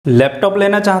Laptop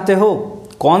लेना चाहते हो?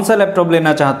 कौन सा लैपटॉप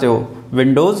लेना चाहते हो?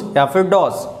 विंडोज़ या फिर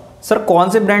डॉस? सर कौन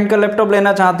से ब्रांड का लैपटॉप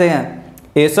लेना चाहते हैं?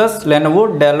 एसस, लेनोवो,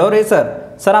 डेल और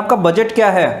एसर। सर आपका बजट क्या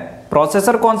है?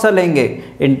 प्रोसेसर कौन सा लेंगे,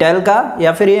 इंटेल का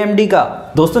या फिर एएमडी का?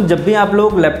 दोस्तों, जब भी आप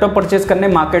लोग लैपटॉप परचेज करने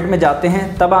मार्केट में जाते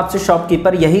हैं तब आपसे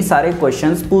शॉपकीपर यही सारे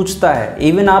क्वेश्चंस पूछता है।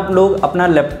 इवन आप लोग अपना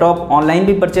लैपटॉप ऑनलाइन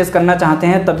भी परचेज करना चाहते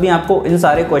हैं तब भी आपको इन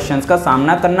सारे क्वेश्चंस का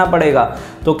सामना करना पड़ेगा।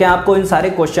 तो क्या आपको इन सारे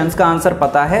क्वेश्चंस का आंसर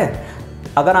पता है?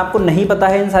 अगर आपको नहीं पता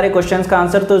है इन सारे क्वेश्चंस का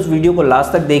आंसर तो इस वीडियो को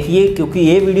लास्ट तक देखिए, क्योंकि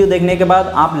ये वीडियो देखने के बाद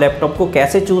आप लैपटॉप को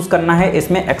कैसे चूज़ करना है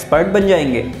इसमें एक्सपर्ट बन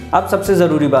जाएंगे। अब सबसे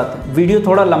ज़रूरी बात, वीडियो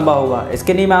थोड़ा लंबा होगा,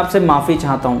 इसके लिए मैं आपसे माफ़ी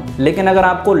चाहता हूँ, लेकिन अगर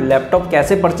आपको लैपटॉप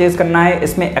कैसे परचेज़ करना है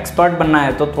इसमें एक्सपर्ट बनना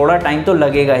है तो थोड़ा टाइम तो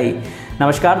लगेगा ही।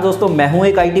 नमस्कार दोस्तों, मैं हूं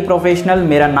एक आईटी प्रोफेशनल,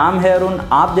 मेरा नाम है अरुण।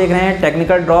 आप देख रहे हैं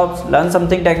technical drops, learn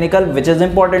something technical which is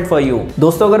important for you.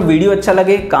 दोस्तों, अगर वीडियो अच्छा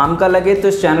लगे, काम का लगे तो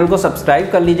इस चैनल को सब्सक्राइब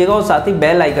कर लीजिएगा और साथ ही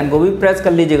बेल आइकन को भी प्रेस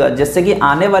कर लीजिएगा, जिससे कि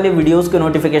आने वाले वीडियोस के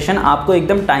नोटिफिकेशन आपको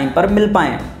एकदम टाइम पर मिल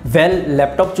पाएँ।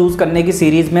 लैपटॉप चूज़ करने की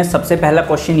सीरीज़ में सबसे पहला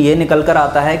क्वेश्चन ये निकल कर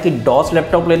आता है कि डॉस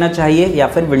लैपटॉप लेना चाहिए या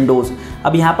फिर विंडोज़।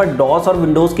 अब यहाँ पर डॉस और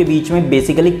विंडोज़ के बीच में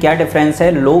बेसिकली क्या डिफरेंस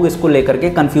है, लोग इसको लेकर के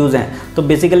कंफ्यूज हैं। तो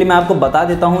बेसिकली मैं आपको बता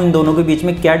देता हूँ इन दोनों के बीच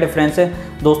में क्या डिफरेंस है।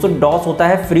 दोस्तों, डॉस होता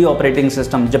है फ्री ऑपरेटिंग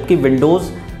सिस्टम, जबकि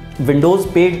विंडोज़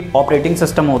पेड ऑपरेटिंग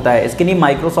सिस्टम होता है। इसके लिए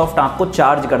माइक्रोसॉफ्ट आपको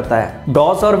चार्ज करता है।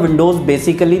 डॉस और विंडोज़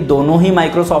बेसिकली दोनों ही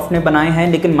माइक्रोसॉफ्ट ने बनाए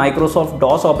हैं, लेकिन माइक्रोसॉफ्ट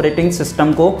डॉस ऑपरेटिंग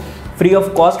सिस्टम को फ्री ऑफ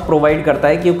कॉस्ट प्रोवाइड करता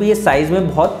है, क्योंकि ये साइज़ में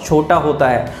बहुत छोटा होता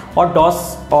है। और डॉस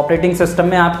ऑपरेटिंग सिस्टम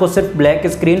में आपको सिर्फ ब्लैक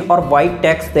स्क्रीन और वाइट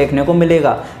टेक्स्ट देखने को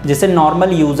मिलेगा, जिसे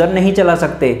नॉर्मल यूज़र नहीं चला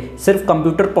सकते। सिर्फ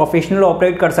कंप्यूटर प्रोफेशनल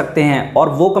ऑपरेट कर सकते हैं, और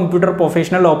वो कंप्यूटर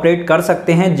प्रोफेशनल ऑपरेट कर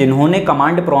सकते हैं जिन्होंने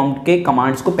कमांड प्रॉम्प्ट के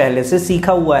कमांड्स को पहले से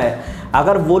सीखा हुआ है।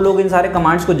 अगर वो लोग इन सारे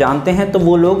कमांड्स को जानते हैं तो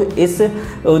वो लोग इस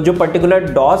जो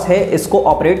पर्टिकुलर डॉस है इसको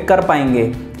ऑपरेट कर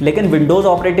पाएंगे। लेकिन विंडोज़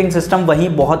ऑपरेटिंग सिस्टम वही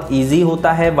बहुत इजी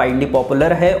होता है, वाइडली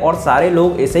पॉपुलर है और सारे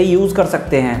लोग इसे यूज़ कर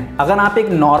सकते हैं। अगर आप एक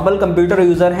नॉर्मल कंप्यूटर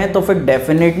यूज़र हैं तो फिर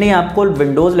डेफिनेटली आपको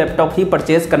विंडोज़ लैपटॉप ही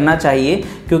परचेज़ करना चाहिए,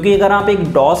 क्योंकि अगर आप एक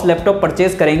डॉस लैपटॉप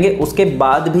परचेज़ करेंगे उसके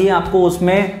बाद भी आपको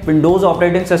उसमें विंडोज़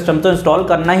ऑपरेटिंग सिस्टम तो इंस्टॉल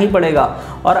करना ही पड़ेगा।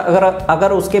 और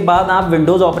अगर उसके बाद आप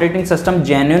विंडोज़ ऑपरेटिंग सिस्टम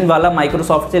जेन्युइन वाला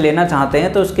माइक्रोसॉफ्ट से लेना चाहते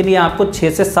हैं तो उसके लिए आपको 6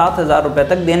 से 7 हज़ार रुपये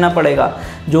तक देना पड़ेगा,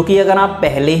 जो कि अगर आप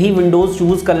पहले ही विंडोज़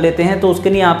चूज़ कर लेते हैं तो उसके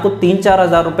लिए आपको 3-4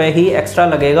 हज़ार रुपये ही एक्स्ट्रा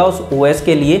लगेगा उस ओएस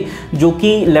के लिए, जो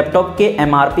कि लैपटॉप के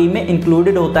एमआरपी में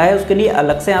इंक्लूडेड होता है। उसके लिए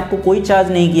अलग से आपको कोई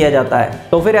चार्ज नहीं किया जाता है।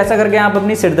 तो फिर ऐसा करके आप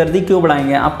अपनी सिरदर्दी क्यों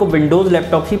बढ़ाएंगे? आपको विंडोज़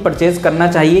लैपटॉप ही परचेज करना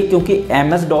चाहिए, क्योंकि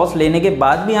एमएस डॉस लेने के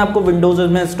बाद भी आपको विंडोज़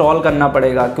में इंस्टॉल करना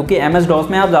पड़ेगा, क्योंकि एमएस डॉस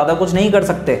में आप ज़्यादा कुछ नहीं कर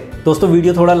सकते। दोस्तों,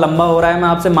 वीडियो थोड़ा लंबा हो रहा है, मैं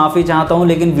आपसे माफ़ी चाहता हूँ,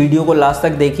 लेकिन वीडियो को लास्ट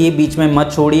तक देखिए, बीच में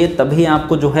मत छोड़िए, तभी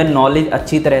आपको जो है नॉलेज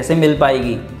अच्छी तरह से मिल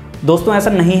पाएगी। दोस्तों, ऐसा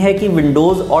नहीं है कि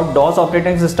विंडोज़ और डॉस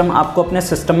ऑपरेटिंग सिस्टम आपको अपने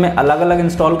सिस्टम में अलग अलग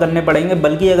इंस्टॉल करने पड़ेंगे,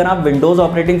 बल्कि अगर आप विंडोज़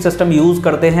ऑपरेटिंग सिस्टम यूज़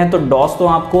करते हैं तो डॉस तो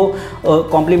आपको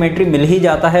कॉम्प्लीमेंट्री मिल ही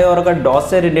जाता है। और अगर डॉस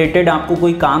से रिलेटेड आपको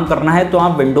कोई काम करना है तो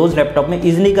आप विंडोज़ लैपटॉप में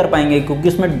ईजिली कर पाएंगे, क्योंकि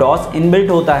उसमें डॉस इनबिल्ट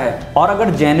होता है। और अगर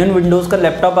जेन्युइन विंडोज़ का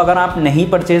लैपटॉप अगर आप नहीं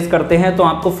परचेज करते हैं तो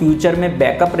आपको फ्यूचर में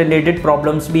बैकअप रिलेटेड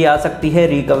प्रॉब्लम्स भी आ सकती है,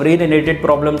 रिकवरी रिलेटेड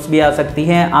प्रॉब्लम्स भी आ सकती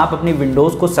हैं। आप अपनी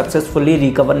विंडोज़ को सक्सेसफुली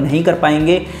रिकवर नहीं कर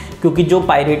पाएंगे, क्योंकि जो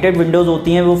पायरेटेड विंडोज़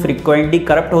होती हैं वो फ्रीक्वेंटली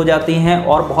करप्ट हो जाती हैं,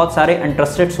 और बहुत सारे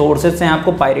इंटरेस्टेड सोर्सेज से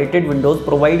आपको पायरेटेड विंडोज़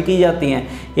प्रोवाइड की जाती हैं।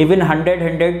 इवन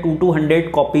 100 to 200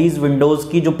 कॉपीज़ विंडोज़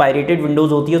की, जो पायरेटेड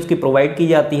विंडोज़ होती है उसकी प्रोवाइड की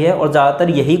जाती है, और ज़्यादातर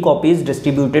यही कॉपीज़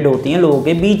डिस्ट्रीब्यूटेड होती हैं लोगों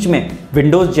के बीच में।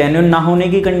 विंडोज़ जेन्युइन ना होने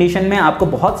की कंडीशन में आपको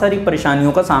बहुत सारी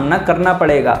परेशानियों का सामना करना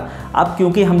पड़ेगा। अब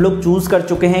क्योंकि हम लोग चूज़ कर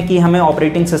चुके हैं कि हमें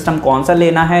ऑपरेटिंग सिस्टम कौन सा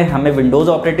लेना है, हमें विंडोज़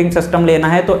ऑपरेटिंग सिस्टम लेना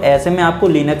है, तो ऐसे में आपको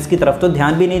लिनक्स की तरफ तो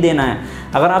ध्यान भी नहीं देना है।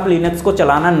 अगर आप लिनक्स को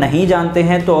चलाना नहीं जानते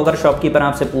हैं तो अगर शॉपकीपर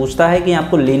आपसे पूछता है कि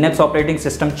आपको लिनक्स ऑपरेटिंग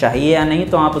सिस्टम चाहिए या नहीं,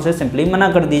 तो आप उसे सिंपली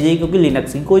मना कर दीजिए, क्योंकि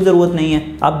लिनक्स की कोई ज़रूरत नहीं है।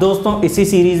 अब दोस्तों, इसी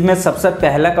सीरीज़ में सबसे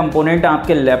पहला कंपोनेंट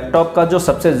आपके लैपटॉप का जो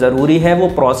सबसे ज़रूरी है वो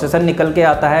प्रोसेसर निकल के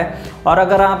आता है। और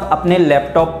अगर आप अपने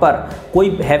लैपटॉप पर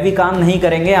कोई हैवी काम नहीं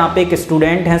करेंगे, आप एक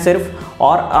स्टूडेंट हैं सिर्फ,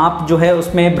 और आप जो है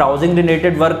उसमें ब्राउजिंग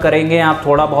रिलेटेड वर्क करेंगे, आप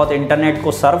थोड़ा बहुत इंटरनेट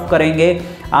को सर्फ करेंगे,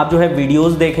 आप जो है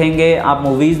वीडियोस देखेंगे, आप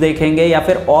मूवीज़ देखेंगे, या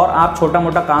फिर और आप छोटा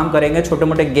मोटा काम करेंगे, छोटे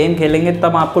मोटे गेम खेलेंगे,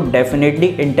 तब आपको डेफिनेटली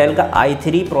इंटेल का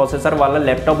i3 प्रोसेसर वाला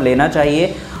लैपटॉप लेना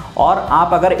चाहिए। और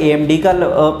आप अगर AMD का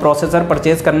प्रोसेसर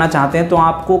परचेज़ करना चाहते हैं तो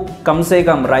आपको कम से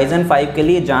कम Ryzen 5 के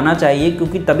लिए जाना चाहिए,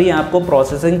 क्योंकि तभी आपको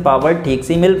प्रोसेसिंग पावर ठीक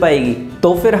से मिल पाएगी।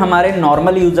 तो फिर हमारे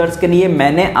नॉर्मल यूज़र्स के लिए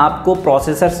मैंने आपको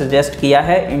प्रोसेसर सजेस्ट किया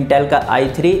है इंटेल का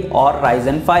i3 और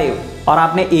Ryzen 5। और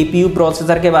आपने APU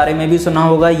प्रोसेसर के बारे में भी सुना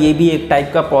होगा, ये भी एक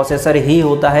टाइप का प्रोसेसर ही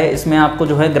होता है। इसमें आपको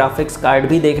जो है ग्राफिक्स कार्ड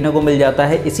भी देखने को मिल जाता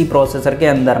है इसी प्रोसेसर के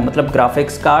अंदर, मतलब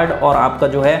ग्राफिक्स कार्ड और आपका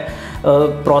जो है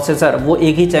प्रोसेसर वो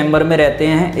एक ही चैम्बर में रहते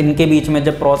हैं। इनके बीच में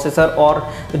जब प्रोसेसर और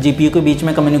जीपीयू के बीच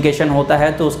में कम्युनिकेशन होता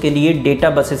है तो उसके लिए डेटा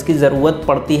बसेस की ज़रूरत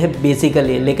पड़ती है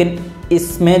बेसिकली। लेकिन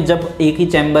इसमें जब एक ही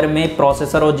चैम्बर में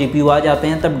प्रोसेसर और जीपीयू आ जाते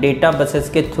हैं तब डेटा बसेस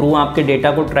के थ्रू आपके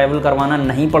डेटा को ट्रैवल करवाना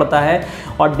नहीं पड़ता है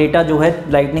और डेटा जो है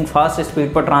लाइटनिंग फास्ट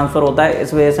स्पीड पर ट्रांसफ़र होता है।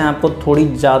 इस वजह से आपको थोड़ी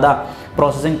ज़्यादा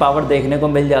प्रोसेसिंग पावर देखने को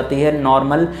मिल जाती है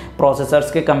नॉर्मल प्रोसेसर्स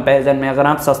के कंपैरिजन में। अगर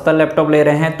आप सस्ता लैपटॉप ले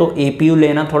रहे हैं तो एपीयू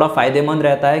लेना थोड़ा फ़ायदेमंद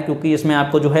रहता है, क्योंकि इसमें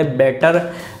आपको जो है बेटर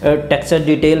टेक्सचर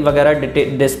डिटेल वगैरह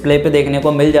डिस्प्ले पे देखने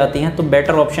को मिल जाती हैं, तो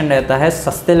बेटर ऑप्शन रहता है।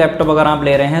 सस्ते लैपटॉप अगर आप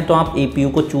ले रहे हैं तो आप एपीयू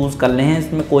को चूज़ कर लें,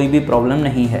 इसमें कोई भी प्रॉब्लम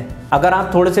नहीं है। अगर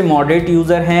आप थोड़े से मॉडरेट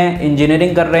यूज़र हैं,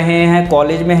 इंजीनियरिंग कर रहे हैं,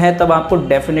 कॉलेज में है, तब आपको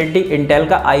डेफिनेटली इंटेल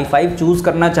का i5 चूज़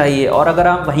करना चाहिए। और अगर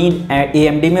आप वहीं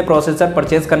AMD में प्रोसेसर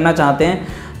परचेज़ करना चाहते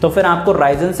हैं तो फिर आपको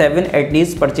Ryzen 7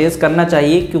 एटलीस्ट परचेज़ करना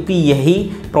चाहिए, क्योंकि यही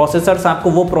प्रोसेसर्स आपको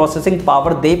वो प्रोसेसिंग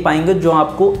पावर दे पाएंगे जो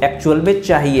आपको एक्चुअल में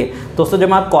चाहिए। दोस्तों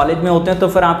जब आप कॉलेज में होते हैं तो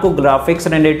फिर आपको ग्राफिक्स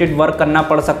रिलेटेड वर्क करना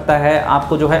पड़ सकता है,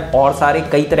 आपको जो है और सारे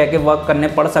कई तरह के वर्क करने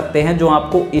पड़ सकते हैं जो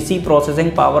आपको इसी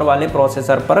प्रोसेसिंग पावर वाले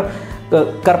प्रोसेसर पर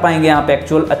कर पाएंगे आप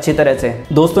एक्चुअल अच्छी तरह से।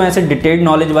 दोस्तों ऐसे डिटेल्ड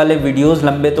नॉलेज वाले वीडियोस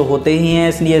लंबे तो होते ही हैं,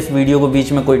 इसलिए इस वीडियो को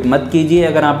बीच में क्विट मत कीजिए।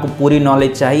 अगर आपको पूरी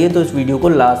नॉलेज चाहिए तो इस वीडियो को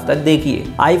लास्ट तक देखिए।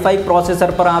 i5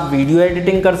 प्रोसेसर पर आप वीडियो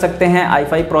एडिटिंग कर सकते हैं,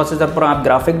 i5 प्रोसेसर पर आप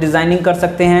ग्राफिक डिजाइनिंग कर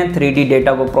सकते हैं, 3D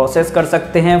डेटा को प्रोसेस कर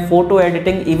सकते हैं, फोटो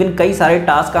एडिटिंग, इवन कई सारे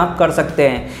टास्क आप कर सकते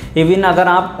हैं। इवन अगर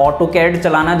आप ऑटोकैड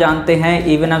चलाना जानते हैं,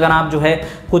 इवन अगर आप जो है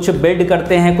कुछ बिल्ड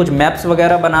करते हैं, कुछ मैप्स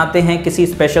वगैरह बनाते हैं किसी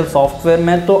स्पेशल सॉफ्टवेयर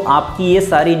में, तो आपकी ये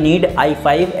सारी नीड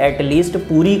i5 एटलीस्ट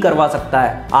पूरी करवा सकता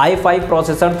है। i5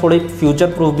 प्रोसेसर थोड़े फ्यूचर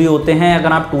प्रूफ भी होते हैं।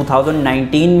 अगर आप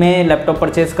 2019 में लैपटॉप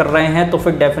परचेज कर रहे हैं तो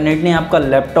फिर डेफिनेटली आपका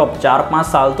लैपटॉप 4-5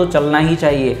 साल तो चलना ही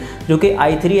चाहिए, जो कि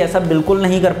i3 ऐसा बिल्कुल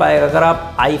नहीं कर पाएगा। अगर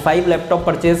आप i5 लैपटॉप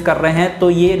परचेज कर रहे हैं तो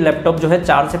ये लैपटॉप जो है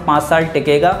 4 से 5 साल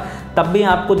टिकेगा, तब भी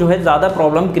आपको जो है ज़्यादा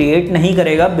प्रॉब्लम क्रिएट नहीं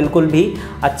करेगा, बिल्कुल भी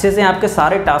अच्छे से आपके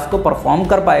सारे टास्क को परफॉर्म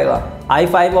कर पाएगा।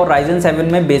 i5 और Ryzen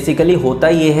 7 में बेसिकली होता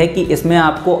ये है कि इसमें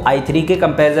आपको i3 के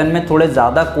कंपैरिजन में थोड़े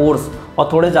ज़्यादा कोर्स और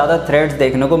थोड़े ज़्यादा थ्रेड्स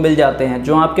देखने को मिल जाते हैं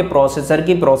जो आपके प्रोसेसर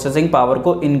की प्रोसेसिंग पावर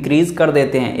को इंक्रीज़ कर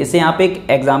देते हैं। इसे आप एक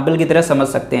एग्जांपल की तरह समझ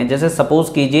सकते हैं। जैसे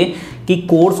सपोज़ कीजिए कि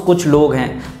कोर्स कुछ लोग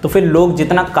हैं, तो फिर लोग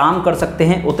जितना काम कर सकते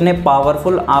हैं उतने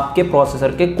पावरफुल आपके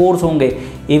प्रोसेसर के कोर्स होंगे।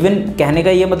 इवन कहने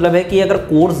का ये मतलब है कि अगर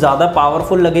कोर्स ज़्यादा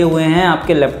पावरफुल लगे हुए हैं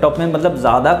आपके लैपटॉप में, मतलब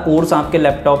ज़्यादा कोर्स आपके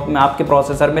लैपटॉप में आपके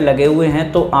प्रोसेसर में लगे हुए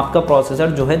हैं, तो आपका प्रोसेसर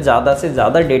जो है ज़्यादा से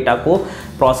ज़्यादा डेटा को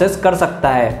प्रोसेस कर सकता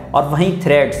है। और वहीं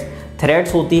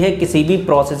थ्रेड्स होती है किसी भी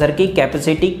प्रोसेसर की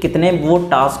कैपेसिटी, कितने वो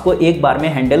टास्क को एक बार में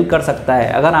हैंडल कर सकता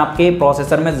है। अगर आपके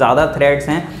प्रोसेसर में ज़्यादा थ्रेड्स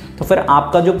हैं तो फिर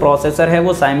आपका जो प्रोसेसर है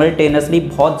वो साइमल्टेनियसली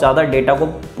बहुत ज़्यादा डेटा को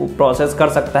प्रोसेस कर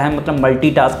सकता है, मतलब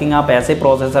मल्टीटास्किंग आप ऐसे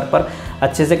प्रोसेसर पर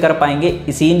अच्छे से कर पाएंगे।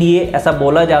 इसीलिए ऐसा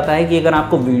बोला जाता है कि अगर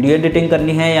आपको वीडियो एडिटिंग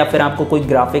करनी है या फिर आपको कोई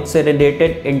ग्राफिक्स से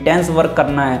रिलेटेड इंटेंस वर्क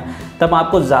करना है, तब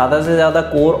आपको ज़्यादा से ज़्यादा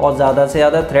कोर और ज़्यादा से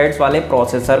ज़्यादा थ्रेड्स वाले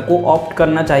प्रोसेसर को ऑप्ट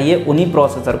करना चाहिए, उन्हीं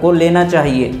प्रोसेसर को लेना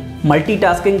चाहिए।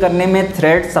 मल्टीटास्किंग करने में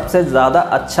थ्रेड सबसे ज़्यादा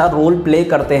अच्छा रोल प्ले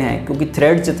करते हैं, क्योंकि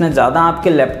थ्रेड्स जितने ज़्यादा आपके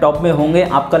लैपटॉप में होंगे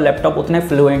आपका लैपटॉप उतने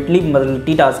फ्लुएंटली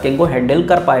मल्टीटास्किंग को हैंडल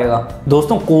कर पाएगा।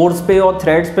 दोस्तों कोर्स पे और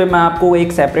थ्रेड्स पे मैं आपको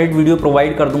एक सेपरेट वीडियो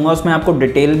प्रोवाइड कर दूंगा, उसमें आपको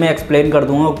डिटेल में एक्सप्लेन कर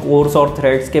दूंगा कोर्स और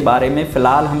थ्रेड्स के बारे में।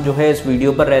 फिलहाल हम जो है इस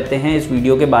वीडियो पर रहते हैं, इस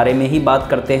वीडियो के बारे में ही बात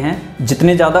करते हैं।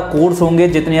 जितने ज़्यादा कोर्स होंगे,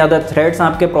 जितने ज़्यादा थ्रेड्स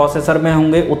आपके प्रोसेसर में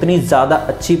होंगे, उतनी ज़्यादा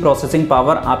अच्छी प्रोसेसिंग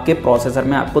पावर आपके प्रोसेसर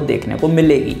में आपको देखने को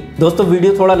मिलेगी। दोस्तों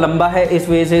वीडियो थोड़ा लंबा है, इस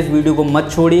वजह से इस वीडियो को मत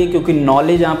छोड़िए, क्योंकि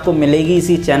नॉलेज आपको मिलेगी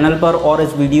इसी चैनल पर और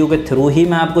इस वीडियो के थ्रू ही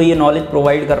मैं आपको ये नॉलेज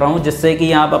प्रोवाइड कर रहा हूँ, जिससे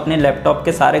कि आप अपने लैपटॉप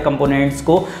के सारे कंपोनेंट्स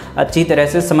को अच्छी तरह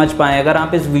से समझ पाएँ। अगर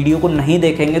आप इस वीडियो को नहीं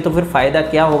देखेंगे तो फिर फ़ायदा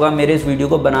क्या होगा मेरे इस वीडियो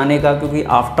को बनाने का, क्योंकि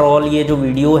आफ्टर ऑल ये जो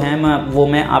वीडियो है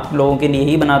मैं आप लोगों के लिए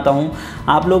ही बनाता हूँ।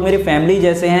 आप लोग मेरी फैमिली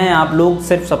जैसे हैं, आप लोग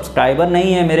सिर्फ सब्सक्राइबर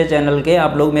नहीं हैं मेरे चैनल के,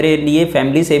 आप लोग मेरे लिए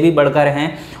फैमिली से भी बढ़कर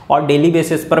हैं और डेली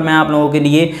बेसिस पर मैं आप लोगों के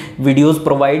लिए वीडियोस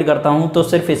प्रोवाइड करता हूं, तो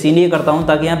सिर्फ इसीलिए करता हूं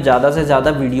ताकि आप ज़्यादा से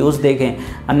ज़्यादा वीडियोस देखें।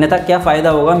 अन्यथा क्या फ़ायदा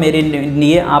होगा मेरे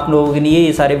लिए, आप लोगों के लिए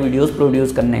ये सारे वीडियोस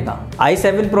प्रोड्यूस करने का।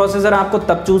 i7 प्रोसेसर आपको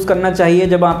तब चूज़ करना चाहिए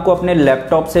जब आपको अपने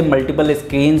लैपटॉप से मल्टीपल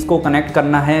स्क्रीन्स को कनेक्ट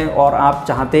करना है और आप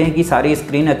चाहते हैं कि सारी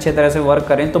स्क्रीन अच्छे तरह से वर्क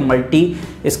करें, तो मल्टी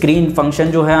स्क्रीन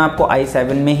फंक्शन जो है आपको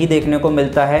i7 में ही देखने को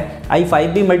मिलता है। i5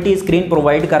 भी मल्टी स्क्रीन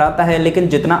प्रोवाइड कराता है, लेकिन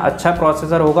जितना अच्छा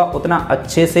प्रोसेसर होगा उतना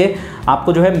अच्छे से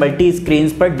आपको जो है मल्टी स्क्रीन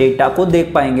पर डेटा को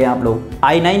देख पाएंगे आप लोग।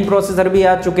 i9 प्रोसेसर भी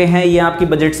आ चुके हैं, ये आपकी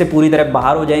बजट से पूरी तरह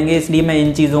बाहर हो जाएंगे, इसलिए मैं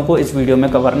इन चीज़ों को इस वीडियो में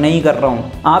कवर नहीं कर रहा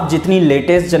हूँ। आप जितनी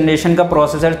लेटेस्ट जनरेशन का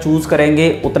प्रोसेसर चूज़ करेंगे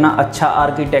उतना अच्छा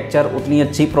आर्किटेक्चर, उतनी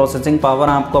अच्छी प्रोसेसिंग पावर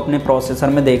आपको अपने प्रोसेसर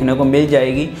में देखने को मिल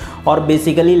जाएगी। और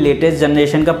बेसिकली लेटेस्ट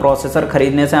जनरेशन का प्रोसेसर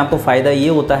खरीदने से आपको फ़ायदा ये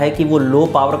होता है कि वो लो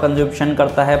पावर कंजप्शन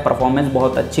करता है, परफॉर्मेंस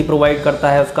बहुत अच्छी प्रोवाइड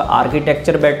करता है, उसका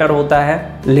आर्किटेक्चर बेटर होता है,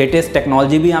 लेटेस्ट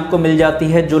टेक्नोलॉजी भी आपको मिल जाती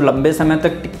है जो लंबे समय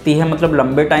तक टिकती है, मतलब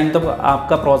लंबे टाइम तक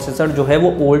आपका प्रोसेसर जो है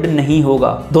वो ओल्ड नहीं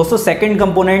होगा। दोस्तों सेकंड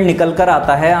कंपोनेंट निकल कर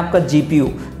आता है आपका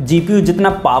जीपीयू जितना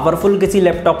पावरफुल किसी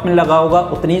लैपटॉप में लगा होगा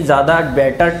उतनी ज़्यादा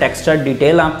बेटर टेक्सचर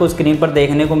डिटेल आपको स्क्रीन पर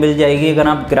देखने को मिल जाएगी। अगर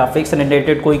आप ग्राफिक्स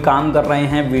रिलेटेड कोई काम कर रहे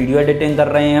हैं, वीडियो एडिटिंग कर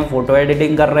रहे हैं, फोटो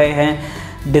एडिटिंग कर रहे हैं,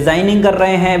 डिज़ाइनिंग कर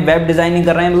रहे हैं, वेब डिज़ाइनिंग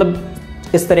कर रहे हैं, मतलब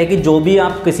इस तरह की जो भी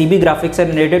आप किसी भी ग्राफिक्स से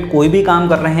रिलेटेड कोई भी काम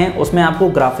कर रहे हैं उसमें आपको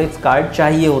ग्राफिक्स कार्ड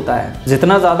चाहिए होता है।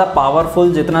 जितना ज़्यादा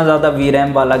पावरफुल, जितना ज़्यादा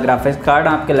वीरैम वाला ग्राफिक्स कार्ड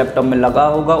आपके लैपटॉप में लगा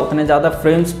होगा उतने ज़्यादा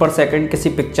फ्रेम्स पर सेकंड किसी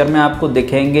पिक्चर में आपको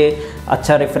दिखेंगे,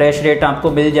 अच्छा रिफ्रेश रेट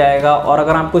आपको मिल जाएगा। और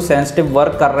अगर आप कोई सेंसिटिव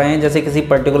वर्क कर रहे हैं, जैसे किसी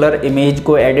पर्टिकुलर इमेज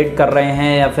को एडिट कर रहे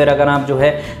हैं, या फिर अगर आप जो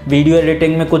है वीडियो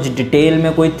एडिटिंग में कुछ डिटेल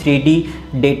में कोई 3D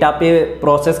डेटा पे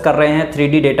प्रोसेस कर रहे हैं,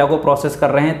 3D डेटा को प्रोसेस कर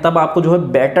रहे हैं, तब आपको जो है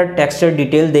बेटर टेक्सचर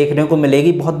डिटेल देखने को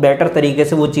मिलेगी, बहुत बेटर तरीके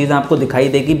से वो चीज़ आपको दिखाई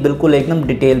देगी, बिल्कुल एकदम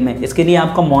डिटेल में। इसके लिए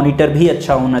आपका मॉनिटर भी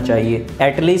अच्छा होना चाहिए।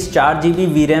 एटलीस्ट 4 GB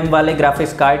वीरैम वाले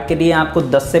ग्राफिक्स कार्ड के लिए आपको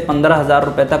 10 से 15 हज़ार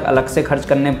रुपये तक अलग से खर्च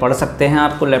करने पड़ सकते हैं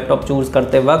आपको लैपटॉप चूज़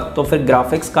करते वक्त। तो फिर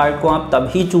ग्राफिक्स कार्ड को आप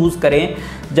तभी चूज़ करें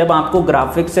जब आपको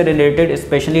ग्राफिक्स से रिलेटेड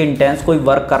स्पेशली इंटेंस कोई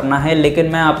वर्क करना है। लेकिन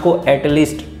मैं आपको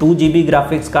एटलीस्ट 2 GB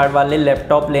ग्राफिक्स कार्ड वाले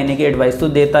लैपटॉप लेने की एडवाइस तो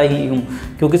देता ही हूँ,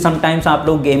 क्योंकि समटाइम्स आप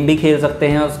लोग गेम भी खेल सकते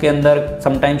हैं उसके अंदर,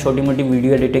 समटाइम्स छोटी मोटी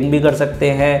वीडियो एडिटिंग भी कर सकते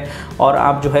हैं, और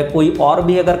आप जो है कोई और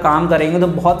भी अगर काम करेंगे तो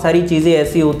बहुत सारी चीज़ें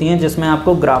ऐसी होती हैं जिसमें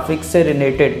आपको ग्राफिक्स से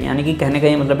रिलेटेड, यानी कि कहने का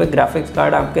ये मतलब है ग्राफिक्स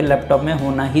कार्ड आपके लैपटॉप में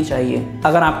होना ही चाहिए।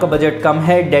 अगर आपका बजट कम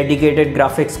है, डेडिकेटेड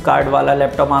ग्राफिक्स कार्ड वाला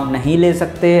लैपटॉप आप नहीं ले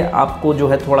सकते, आपको जो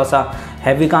है थोड़ा सा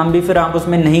हैवी काम भी फिर आप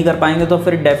उसमें नहीं कर पाएंगे, तो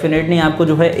फिर डेफिनेटली आपको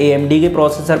जो है AMD के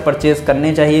प्रोसेसर परचेज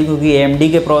करने चाहिए, क्योंकि AMD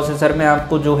के प्रोसेसर में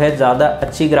आपको जो है ज़्यादा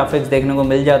अच्छी ग्राफिक्स देखने को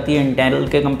मिल जाती है इंटेल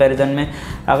के कंपैरिजन में।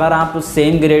 अगर आप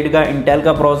सेम ग्रेड का इंटेल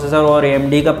का प्रोसेसर और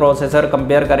AMD का प्रोसेसर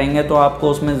कंपेयर करेंगे तो आपको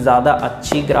उसमें ज़्यादा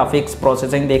अच्छी ग्राफिक्स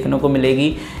प्रोसेसिंग देखने को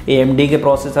मिलेगी AMD के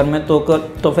प्रोसेसर में।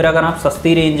 तो फिर अगर आप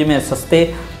सस्ती रेंज में, सस्ते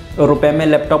रुपए में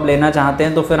लैपटॉप लेना चाहते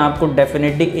हैं तो फिर आपको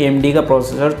डेफिनेटली AMD का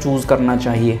प्रोसेसर चूज़ करना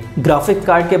चाहिए। ग्राफिक्स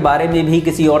कार्ड के बारे में भी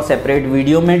किसी और सेपरेट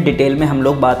वीडियो में डिटेल में हम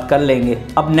लोग बात कर लेंगे।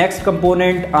 अब नेक्स्ट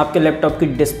कंपोनेंट आपके लैपटॉप की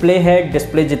डिस्प्ले है।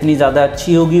 डिस्प्ले जितनी ज़्यादा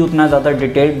अच्छी होगी उतना ज़्यादा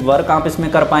डिटेल्ड वर्क आप इसमें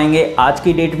कर पाएंगे। आज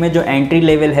की डेट में जो एंट्री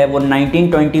लेवल है वो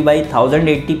 1920 बाई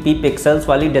 1080p पिक्सल्स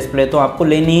वाली डिस्प्ले तो आपको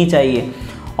लेनी ही चाहिए।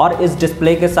 और इस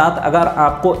डिस्प्ले के साथ अगर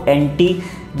आपको एंटी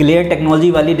ग्लेयर टेक्नोलॉजी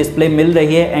वाली डिस्प्ले मिल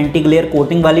रही है, एंटी ग्लेयर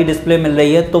कोटिंग वाली डिस्प्ले मिल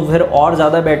रही है, तो फिर और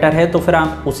ज़्यादा बेटर है। तो फिर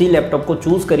आप उसी लैपटॉप को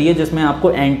चूज़ करिए जिसमें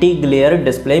आपको एंटी ग्लेयर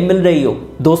डिस्प्ले मिल रही हो।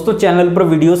 दोस्तों चैनल पर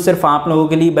वीडियोस सिर्फ आप लोगों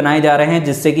के लिए बनाए जा रहे हैं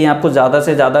जिससे कि आपको ज़्यादा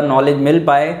से ज़्यादा नॉलेज मिल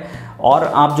पाए और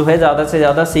आप जो है ज़्यादा से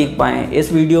ज़्यादा सीख पाएँ।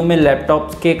 इस वीडियो में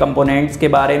लैपटॉप्स के कंपोनेंट्स के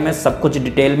बारे में सब कुछ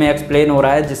डिटेल में एक्सप्लेन हो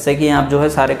रहा है, जिससे कि आप जो है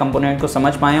सारे कंपोनेंट को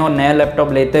समझ पाएँ और नया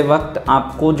लैपटॉप लेते वक्त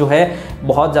आपको जो है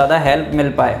बहुत ज़्यादा हेल्प मिल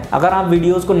पाए। अगर आप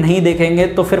वीडियोस को नहीं देखेंगे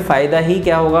तो फिर फ़ायदा ही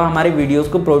क्या होगा हमारे वीडियोस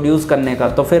को प्रोड्यूस करने का।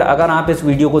 तो फिर अगर आप इस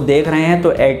वीडियो को देख रहे हैं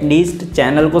तो एटलीस्ट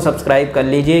चैनल को सब्सक्राइब कर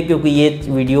लीजिए, क्योंकि ये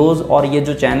वीडियोज़ और ये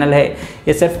जो चैनल है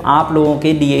ये सिर्फ आप लोगों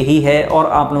के लिए ही है और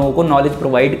आप लोगों को नॉलेज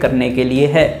प्रोवाइड करने के लिए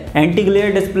है। एंटी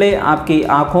ग्लेयर डिस्प्ले आपकी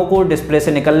आंखों को डिस्प्ले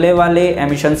से निकलने वाले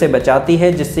एमिशन से बचाती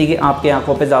है, जिससे कि आपकी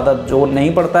आंखों पे ज़्यादा जोर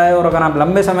नहीं पड़ता है। और अगर आप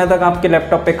लंबे समय तक आपके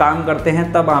लैपटॉप पे काम करते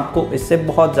हैं तब आपको इससे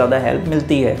बहुत ज़्यादा हेल्प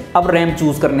मिलती है। अब रैम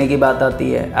चूज़ करने की बात आती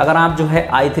है। अगर आप जो है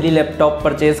i3 लैपटॉप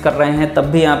परचेज कर रहे हैं तब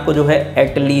भी आपको जो है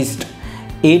एटलीस्ट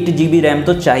 8 GB रैम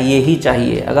तो चाहिए ही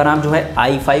चाहिए। अगर आप जो है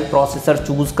i5 प्रोसेसर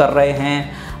चूज़ कर रहे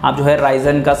हैं, आप जो है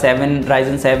राइजन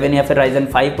 7 या फिर राइजन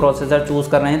 5 प्रोसेसर चूज़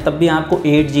कर रहे हैं, तब भी आपको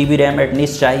 8 GB रैम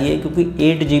एटलीस्ट चाहिए, क्योंकि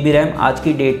 8 GB रैम आज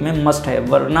की डेट में मस्ट है,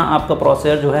 वरना आपका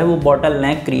प्रोसेसर जो है वो बॉटल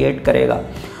नेक क्रिएट करेगा।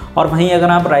 और वहीं अगर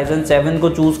आप राइजन 7 को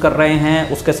चूज़ कर रहे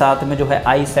हैं, उसके साथ में जो है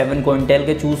i7 को इंटेल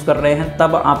के चूज़ कर रहे हैं,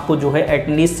 तब आपको जो है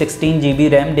एटलीस्ट 16 GB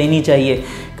रैम देनी चाहिए,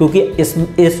 क्योंकि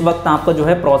इस वक्त आपका जो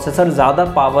है प्रोसेसर ज़्यादा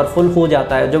पावरफुल हो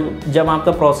जाता है। जब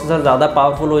आपका प्रोसेसर ज़्यादा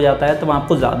पावरफुल हो जाता है तब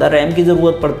आपको ज़्यादा रैम की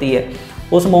ज़रूरत पड़ती है।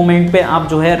 उस मोमेंट पे आप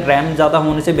जो है रैम ज़्यादा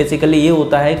होने से बेसिकली ये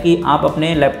होता है कि आप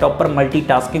अपने लैपटॉप पर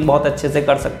मल्टीटास्किंग बहुत अच्छे से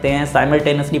कर सकते हैं,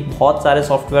 साइमल्टेनियसली बहुत सारे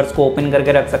सॉफ्टवेयर्स को ओपन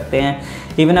करके रख सकते हैं।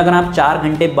 इवन अगर आप 4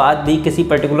 घंटे बाद भी किसी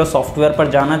पर्टिकुलर सॉफ्टवेयर पर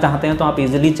जाना चाहते हैं तो आप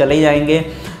इजीली चले जाएंगे।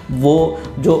 वो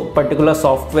जो पर्टिकुलर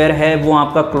सॉफ्टवेयर है वो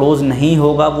आपका क्लोज नहीं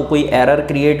होगा, वो कोई एरर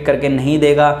क्रिएट करके नहीं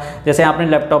देगा। जैसे आपने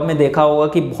लैपटॉप में देखा होगा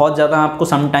कि बहुत ज़्यादा आपको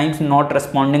समटाइम्स नॉट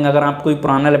रिस्पॉन्डिंग, अगर आप कोई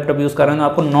पुराना लैपटॉप यूज़ कर रहे हैं तो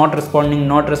आपको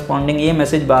नॉट रिस्पॉन्डिंग ये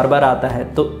मैसेज बार बार आता है।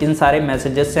 तो इन सारे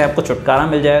मैसेजेस से आपको छुटकारा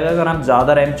मिल जाएगा अगर आप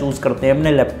ज़्यादा रैम चूज़ करते हैं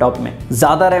अपने लैपटॉप में।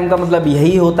 ज़्यादा रैम का मतलब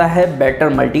यही होता है बेटर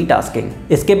मल्टीटास्किंग।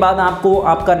 इसके बाद आपको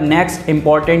आपका नेक्स्ट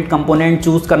इंपॉर्टेंट कंपोनेंट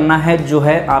चूज़ करना है जो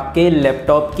है आपके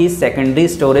लैपटॉप की सेकेंडरी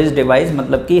स्टोरेज डिवाइस,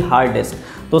 मतलब कि हार्ड डिस्क।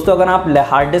 दोस्तों अगर आप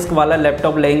हार्ड डिस्क वाला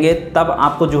लैपटॉप लेंगे तब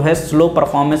आपको जो है स्लो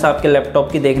परफॉर्मेंस आपके लैपटॉप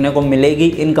की देखने को मिलेगी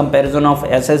इन कंपैरिजन ऑफ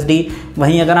एसएसडी।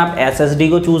 वहीं अगर आप एसएसडी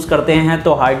को चूज़ करते हैं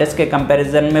तो हार्ड डिस्क के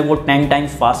कंपैरिजन में वो 10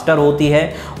 टाइम्स फास्टर होती है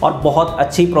और बहुत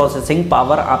अच्छी प्रोसेसिंग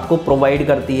पावर आपको प्रोवाइड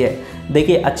करती है।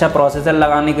 देखिए, अच्छा प्रोसेसर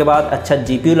लगाने के बाद, अच्छा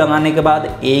जीपीयू लगाने के बाद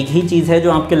एक ही चीज़ है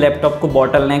जो आपके लैपटॉप को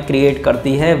बॉटलनेक क्रिएट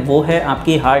करती है, वो है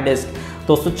आपकी हार्ड डिस्क।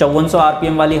 दोस्तों 5400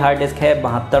 आरपीएम वाली हार्ड डिस्क है,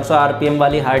 7200 आरपीएम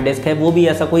वाली हार्ड डिस्क है, वो भी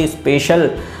ऐसा कोई स्पेशल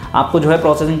आपको जो है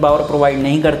प्रोसेसिंग पावर प्रोवाइड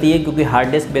नहीं करती है, क्योंकि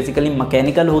हार्ड डिस्क बेसिकली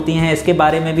मैकेनिकल होती हैं। इसके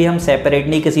बारे में भी हम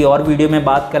सेपरेटली किसी और वीडियो में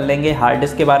बात कर लेंगे। हार्ड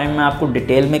डिस्क के बारे में मैं आपको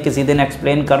डिटेल में किसी दिन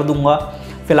एक्सप्लेन कर दूंगा।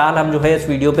 फिलहाल हम जो है इस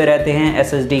वीडियो पे रहते हैं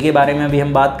एसएसडी के बारे में भी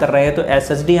हम बात कर रहे हैं। तो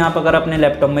एसएसडी आप अगर अपने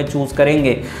लैपटॉप में चूज़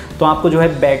करेंगे तो आपको जो है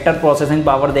बेटर प्रोसेसिंग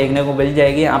पावर देखने को मिल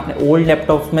जाएगी। आपने ओल्ड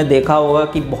लैपटॉप्स में देखा होगा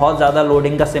कि बहुत ज़्यादा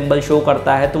लोडिंग का सिंबल शो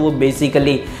करता है, तो वो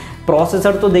बेसिकली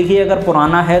प्रोसेसर तो देखिए अगर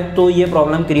पुराना है तो ये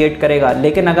प्रॉब्लम क्रिएट करेगा,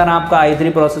 लेकिन अगर आपका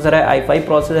i3 प्रोसेसर है, i5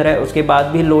 प्रोसेसर है, उसके बाद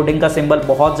भी लोडिंग का सिंबल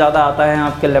बहुत ज़्यादा आता है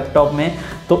आपके लैपटॉप में,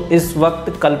 तो इस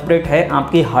वक्त कल्प्रिट है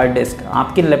आपकी हार्ड डिस्क।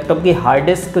 आपके लैपटॉप की हार्ड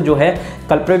डिस्क जो है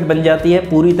कल्प्रिट बन जाती है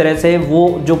पूरी तरह से। वो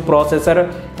जो प्रोसेसर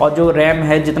और जो रैम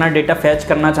है, जितना डेटा फैच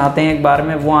करना चाहते हैं एक बार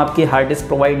में, वो आपकी हार्ड डिस्क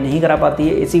प्रोवाइड नहीं करा पाती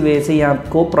है। इसी वजह से ही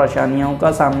आपको परेशानियों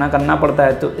का सामना करना पड़ता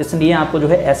है। तो इसलिए आपको जो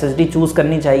है एसएसडी चूज़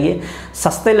करनी चाहिए।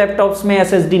 सस्ते लैपटॉप्स में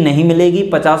एसएसडी नहीं मिलेगी।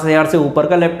 50,000 से ऊपर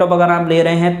का लैपटॉप अगर आप ले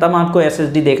रहे हैं तब आपको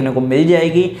एसएसडी देखने को मिल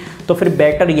जाएगी। तो फिर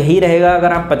बेटर यही रहेगा,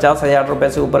 अगर आप 50,000 रुपये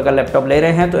से ऊपर का लैपटॉप ले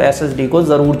रहे हैं तो एसएसडी को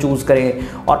ज़रूर चूज़ करें।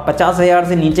 और 50,000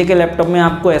 से नीचे के लैपटॉप में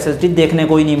आपको एसएसडी देखने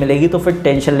को ही नहीं मिलेगी, तो फिर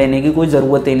टेंशन लेने की कोई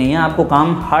ज़रूरत ही नहीं है। आपको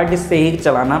काम हार्ड डिस्क से ही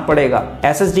चलाना पड़ेगा।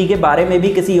 एसएसडी के बारे में भी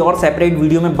किसी और सेपरेट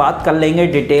वीडियो में बात कर लेंगे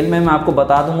डिटेल में। मैं आपको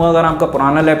बता दूंगा अगर आपका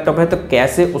पुराना लैपटॉप है तो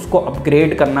कैसे उसको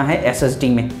अपग्रेड करना है एसएसडी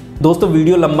में। दोस्तों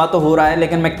वीडियो लंबा तो हो रहा है,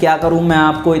 लेकिन मैं क्या करूं, मैं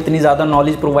आपको इतनी ज़्यादा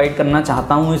नॉलेज प्रोवाइड करना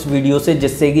चाहता हूं इस वीडियो से,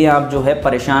 जिससे कि आप जो है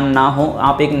परेशान ना हो,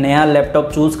 आप एक नया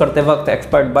लैपटॉप चूज़ करते वक्त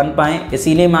एक्सपर्ट बन पाएँ।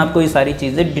 इसीलिए मैं आपको ये सारी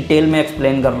चीज़ें डिटेल में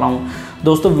एक्सप्लेन कर रहा हूँ।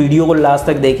 दोस्तों वीडियो को लास्ट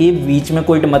तक देखिए, बीच में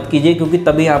क्विट मत कीजिए, क्योंकि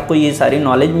तभी आपको ये सारी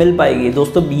नॉलेज मिल पाएगी।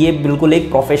 दोस्तों ये बिल्कुल एक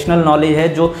प्रोफेशनल नॉलेज है,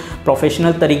 जो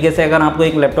प्रोफेशनल तरीके से अगर आपको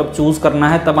एक लैपटॉप चूज़ करना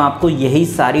है तब आपको यही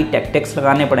सारी टैक्टिक्स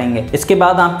लगाने पड़ेंगे। इसके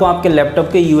बाद आपको आपके लैपटॉप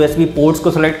के यूएसबी पोर्ट्स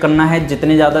को सेलेक्ट करना है।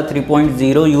 जितने ज़्यादा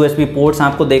 3.0 यूएसबी पोर्ट्स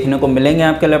आपको देखने को मिलेंगे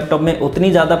आपके लैपटॉप में,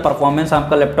 उतनी ज़्यादा परफॉर्मेंस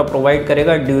आपका लैपटॉप प्रोवाइड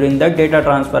करेगा ड्यूरिंग द डेटा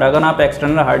ट्रांसफ़र। अगर आप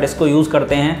एक्सटर्नल हार्ड डिस्क को यूज़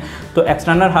करते हैं तो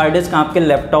एक्सटर्नल हार्ड डिस्क आपके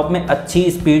लैपटॉप में अच्छी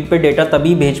स्पीड पे डेटा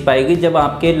तभी भेज पाएगी जब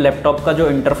आपके लैपटॉप का जो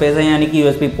इंटरफेस है, यानी कि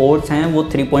यूएसबी पोर्ट्स हैं, वो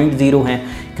 3.0 हैं।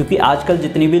 क्योंकि आजकल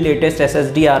जितनी भी लेटेस्ट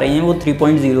एसएसडी आ रही हैं वो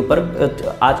 3.0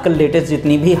 पर, आजकल लेटेस्ट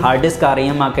जितनी भी हार्ड डिस्क आ रही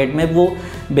हैं मार्केट में वो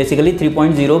बेसिकली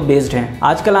 3.0 बेस्ड हैं।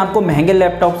 आजकल आपको महंगे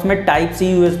लैपटॉप्स में टाइप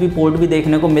सी यूएसबी पोर्ट भी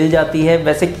देखने को मिल जाती है।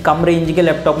 वैसे कम रेंज के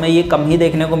लैपटॉप में ये कम ही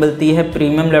देखने को मिलती है,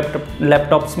 प्रीमियम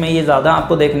लैपटॉप्स में ये ज़्यादा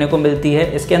आपको देखने को मिलती है।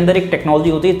 इसके अंदर एक टेक्नोलॉजी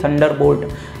होती है थंडरबोल्ट।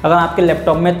 अगर आपके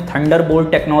लैपटॉप में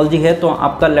थंडरबोल्ट टेक्नोलॉजी है तो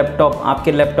आपका लैपटॉप,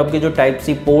 आपके लैपटॉप की जो टाइप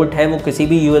सी पोर्ट है वो किसी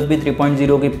भी यूएसबी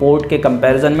 3.0 की पोर्ट के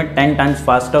कंपैरिजन में 10 टाइम्स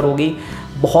फास्टर होगी।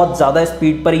 बहुत ज़्यादा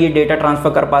स्पीड पर ये डेटा ट्रांसफ़र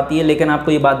कर पाती है। लेकिन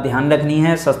आपको ये बात ध्यान रखनी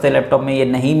है, सस्ते लैपटॉप में ये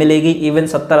नहीं मिलेगी। इवन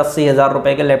 70-80 हज़ार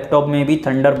रुपये के लैपटॉप में भी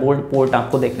थंडरबोल्ट पोर्ट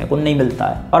आपको देखने को नहीं मिलता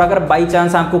है। और अगर बाई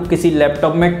चांस आपको किसी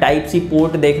लैपटॉप में टाइप सी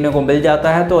पोर्ट देखने को मिल जाता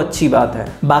है तो अच्छी बात है।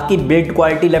 बाकी बिल्ड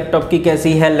क्वालिटी लैपटॉप की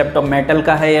कैसी है, लैपटॉप मेटल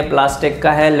का है या प्लास्टिक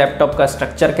का है, लैपटॉप का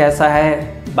स्ट्रक्चर कैसा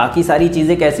है, बाकी सारी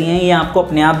चीज़ें कैसी हैं, ये आपको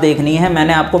अपने आप देखनी है।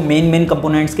 मैंने आपको मेन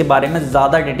कंपोनेंट्स के बारे में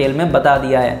ज़्यादा डिटेल में बता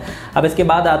दिया है। अब इसके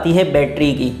बाद आती है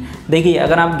बैटरी की। देखिए,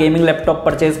 अगर आप गेमिंग लैपटॉप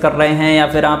परचेज़ कर रहे हैं या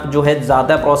फिर आप जो है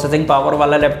ज़्यादा प्रोसेसिंग पावर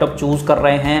वाला लैपटॉप चूज़ कर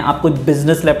रहे हैं, आप कोई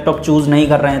बिजनेस लैपटॉप चूज़ नहीं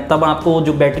कर रहे हैं, तब आपको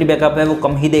जो बैटरी बैकअप है वो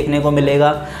कम ही देखने को मिलेगा।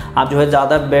 आप जो है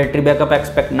ज़्यादा बैटरी बैकअप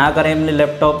एक्सपेक्ट ना करें अपने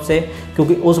लैपटॉप से,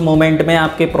 क्योंकि उस मोमेंट में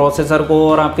आपके प्रोसेसर को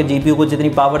और आपके जीपीयू को जितनी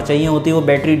पावर चाहिए होती है वो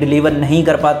बैटरी डिलीवर नहीं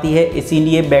कर पाती है,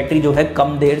 इसीलिए बैटरी जो है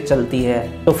कम देर चलती है।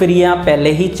 तो फिर ये आप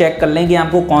पहले ही चेक कर लें कि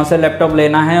आपको कौन सा लैपटॉप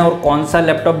लेना है और कौन सा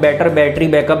लैपटॉप बेटर बैटरी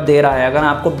बैकअप दे रहा है। अगर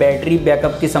आपको बैटरी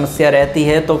बैकअप की समस्या रहती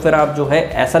है तो फिर आप जो है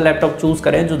ऐसा लैपटॉप चूज़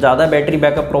करें जो ज़्यादा बैटरी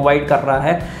बैकअप प्रोवाइड कर रहा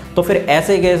है। तो फिर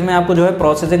ऐसे केस में आपको जो है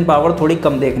प्रोसेसिंग पावर थोड़ी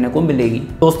कम देखने को मिलेगी।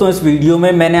 दोस्तों इस वीडियो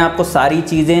में मैंने आपको सारी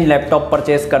चीज़ें लैपटॉप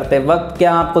परचेस करते वक्त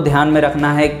क्या आपको ध्यान में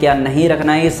रखना है, क्या नहीं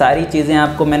रखना है, ये सारी चीज़ें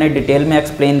आपको मैंने डिटेल में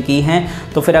एक्सप्लेन की हैं।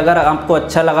 तो फिर अगर आपको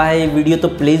अच्छा लगा है ये वीडियो तो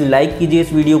प्लीज़ लाइक कीजिए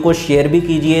इस वीडियो को, शेयर भी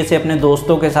कीजिए इसे अपने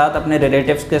दोस्तों के साथ, अपने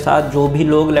रिलेटिव्स के साथ। जो भी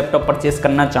लोग लैपटॉप परचेस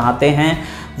करना चाहते हैं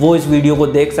वो इस वीडियो को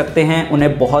देख सकते हैं,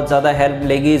 उन्हें बहुत ज़्यादा हेल्प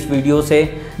मिलेगी इस वीडियो से।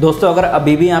 दोस्तों अगर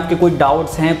अभी भी आपके कोई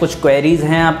डाउट्स हैं, कुछ क्वेरीज़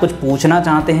हैं, आप कुछ पूछना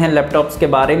चाहते हैं लैपटॉप्स के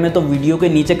बारे में, तो वीडियो के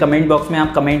नीचे कमेंट बॉक्स में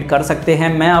आप कमेंट कर सकते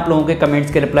हैं। मैं आप लोगों के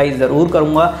कमेंट्स के रिप्लाई ज़रूर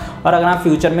करूँगा। और अगर आप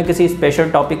फ्यूचर में किसी स्पेशल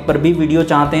टॉपिक पर भी वीडियो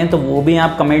चाहते हैं तो वो भी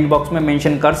आप कमेंट बॉक्स में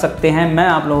मेंशन कर सकते हैं, मैं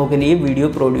आप लोगों के लिए वीडियो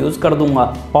प्रोड्यूस कर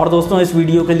दूंगा। और दोस्तों इस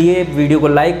वीडियो के लिए वीडियो को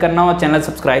लाइक करना और चैनल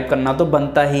सब्सक्राइब करना तो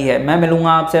बनता ही है। मैं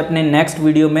मिलूंगा आपसे अपने नेक्स्ट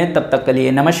वीडियो में, तब तक के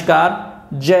लिए नमस्कार,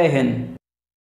 जय हिंद।